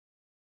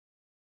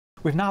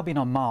We've now been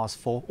on Mars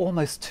for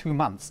almost 2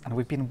 months, and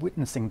we've been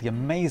witnessing the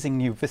amazing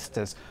new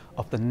vistas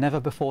of the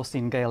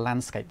never-before-seen Gale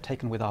landscape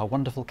taken with our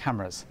wonderful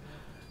cameras.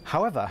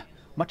 However,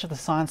 much of the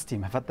science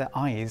team have had their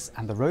eyes,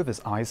 and the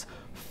rover's eyes,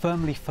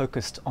 firmly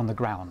focused on the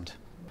ground.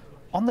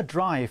 On the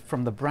drive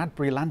from the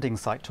Bradbury landing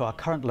site to our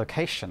current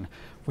location,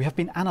 we have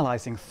been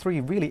analysing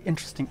 3 really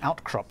interesting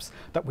outcrops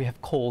that we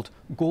have called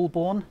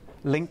Goulburn,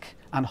 Link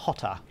and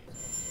Hotter.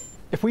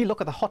 If we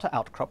look at the Hotter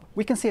outcrop,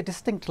 we can see a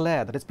distinct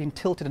layer that has been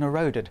tilted and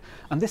eroded,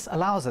 and this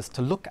allows us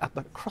to look at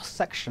the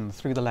cross-section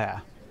through the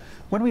layer.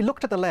 When we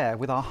looked at the layer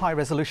with our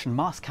high-resolution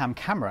Mastcam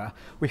camera,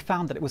 we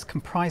found that it was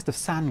comprised of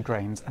sand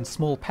grains and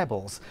small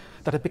pebbles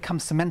that had become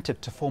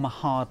cemented to form a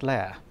hard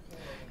layer.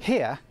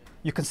 Here,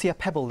 you can see a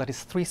pebble that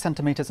is 3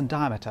 centimeters in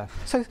diameter,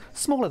 so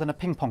smaller than a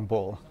ping-pong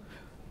ball.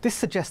 This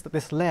suggests that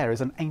this layer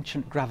is an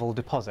ancient gravel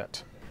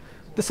deposit.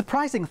 The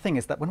surprising thing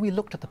is that when we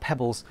looked at the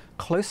pebbles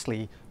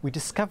closely, we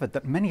discovered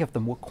that many of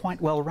them were quite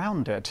well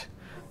rounded.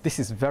 This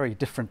is very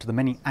different to the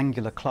many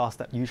angular clasts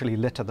that usually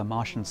litter the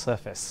Martian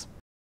surface.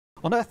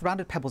 On Earth,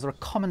 rounded pebbles are a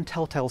common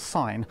telltale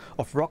sign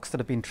of rocks that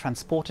have been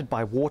transported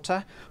by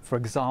water, for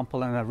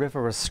example in a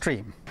river or a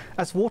stream.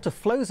 As water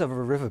flows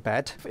over a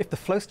riverbed, if the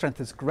flow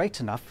strength is great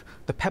enough,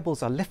 the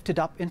pebbles are lifted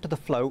up into the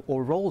flow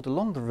or rolled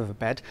along the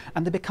riverbed,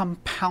 and they become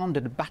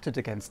pounded and battered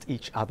against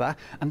each other,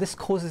 and this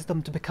causes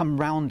them to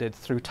become rounded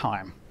through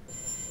time.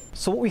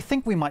 So what we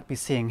think we might be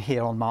seeing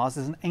here on Mars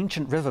is an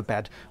ancient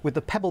riverbed with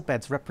the pebble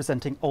beds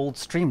representing old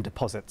stream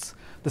deposits.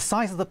 The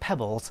size of the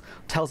pebbles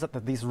tells us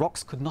that these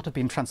rocks could not have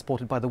been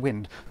transported by the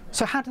wind.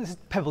 So how did this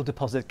pebble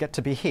deposit get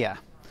to be here?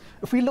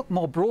 If we look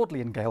more broadly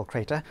in Gale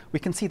Crater, we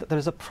can see that there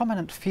is a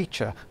prominent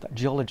feature that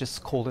geologists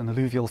call an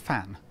alluvial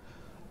fan.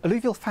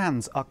 Alluvial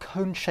fans are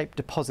cone-shaped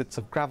deposits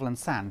of gravel and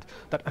sand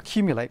that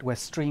accumulate where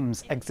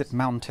streams exit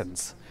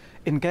mountains.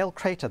 In Gale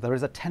Crater, there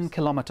is a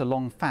 10-kilometer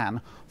long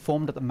fan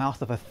formed at the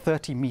mouth of a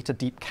 30-meter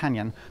deep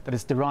canyon that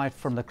is derived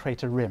from the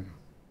crater rim.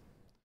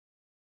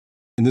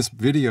 In this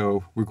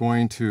video, we're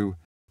going to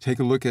take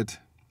a look at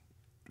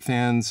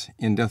fans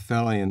in Death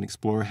Valley and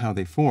explore how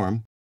they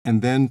form,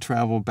 and then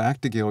travel back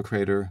to Gale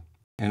Crater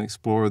and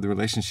explore the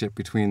relationship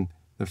between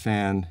the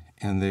fan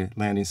and the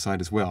landing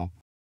site as well.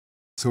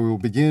 So we'll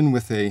begin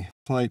with a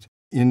flight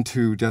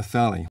into Death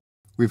Valley.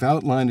 We've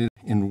outlined it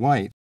in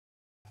white,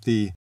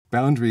 the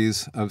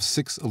boundaries of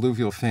 6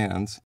 alluvial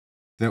fans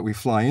that we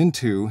fly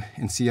into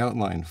and see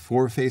outlined,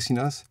 4 facing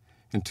us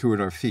and 2 at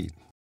our feet.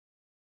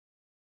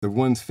 The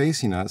ones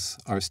facing us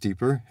are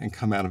steeper and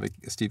come out of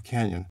a steep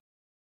canyon.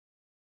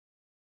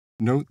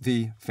 Note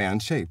the fan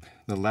shape.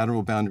 The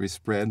lateral boundary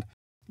spread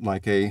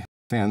like a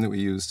fan that we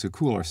use to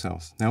cool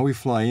ourselves. Now we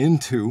fly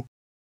into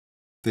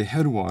the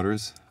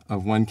headwaters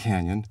of one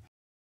canyon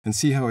and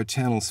see how a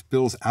channel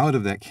spills out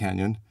of that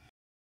canyon,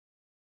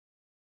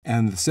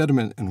 and the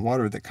sediment and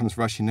water that comes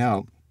rushing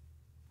out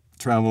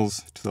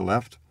travels to the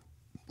left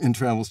and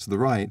travels to the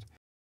right,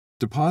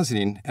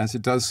 depositing as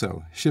it does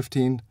so,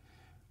 shifting,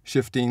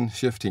 shifting,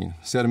 shifting,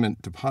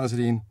 sediment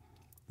depositing,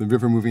 the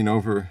river moving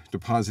over,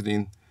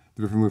 depositing,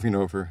 the river moving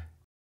over.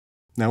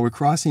 Now we're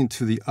crossing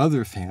to the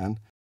other fan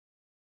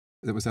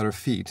that was at our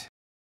feet,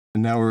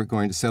 and now we're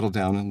going to settle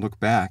down and look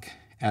back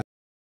at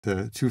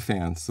the 2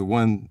 fans,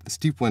 the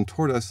steep one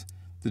toward us,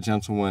 the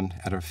gentle one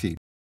at our feet.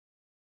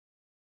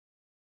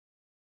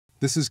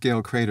 This is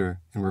Gale Crater,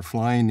 and we're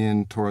flying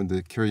in toward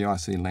the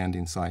Curiosity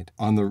landing site.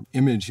 On the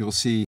image, you'll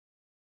see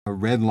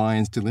red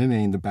lines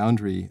delineating the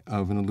boundary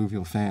of an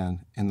alluvial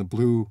fan, and the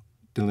blue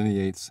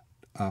delineates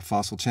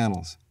fossil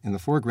channels. In the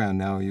foreground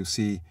now, you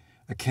see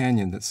a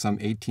canyon that's some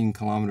 18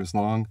 kilometers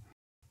long,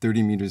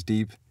 30 meters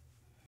deep,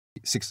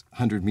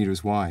 600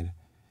 meters wide.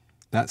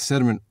 That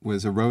sediment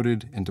was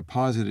eroded and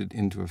deposited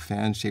into a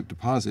fan-shaped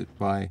deposit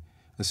by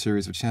a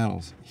series of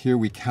channels. Here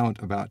we count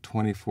about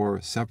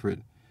 24 separate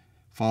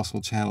fossil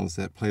channels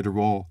that played a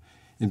role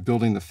in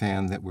building the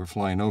fan that we're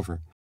flying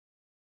over.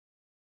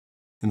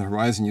 In the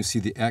horizon, you see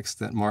the X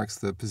that marks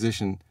the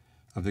position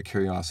of the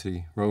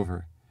Curiosity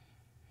rover.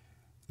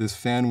 This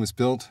fan was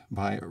built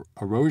by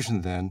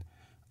erosion then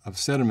of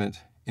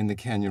sediment in the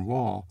canyon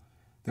wall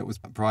that was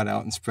brought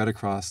out and spread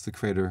across the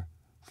crater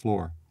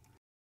floor.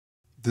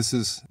 This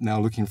is now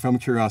looking from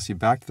Curiosity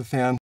back to the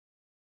fan,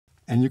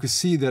 and you can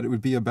see that it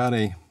would be about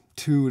a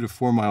 2 to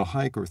 4 mile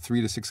hike or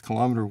 3 to 6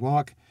 kilometer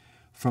walk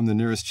from the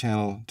nearest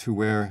channel to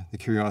where the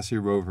Curiosity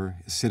rover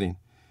is sitting.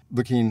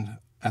 Looking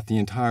at the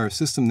entire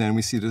system then,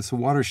 we see that it's a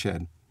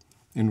watershed,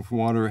 and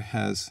water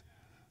has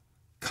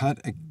cut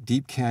a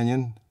deep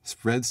canyon,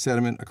 spread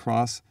sediment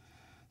across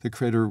the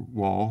crater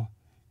wall,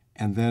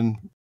 and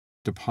then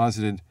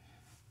deposited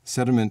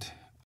sediment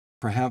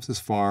perhaps as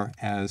far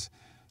as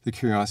the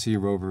Curiosity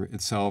rover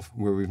itself,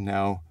 where we've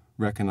now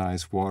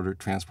recognized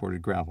water-transported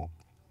gravel.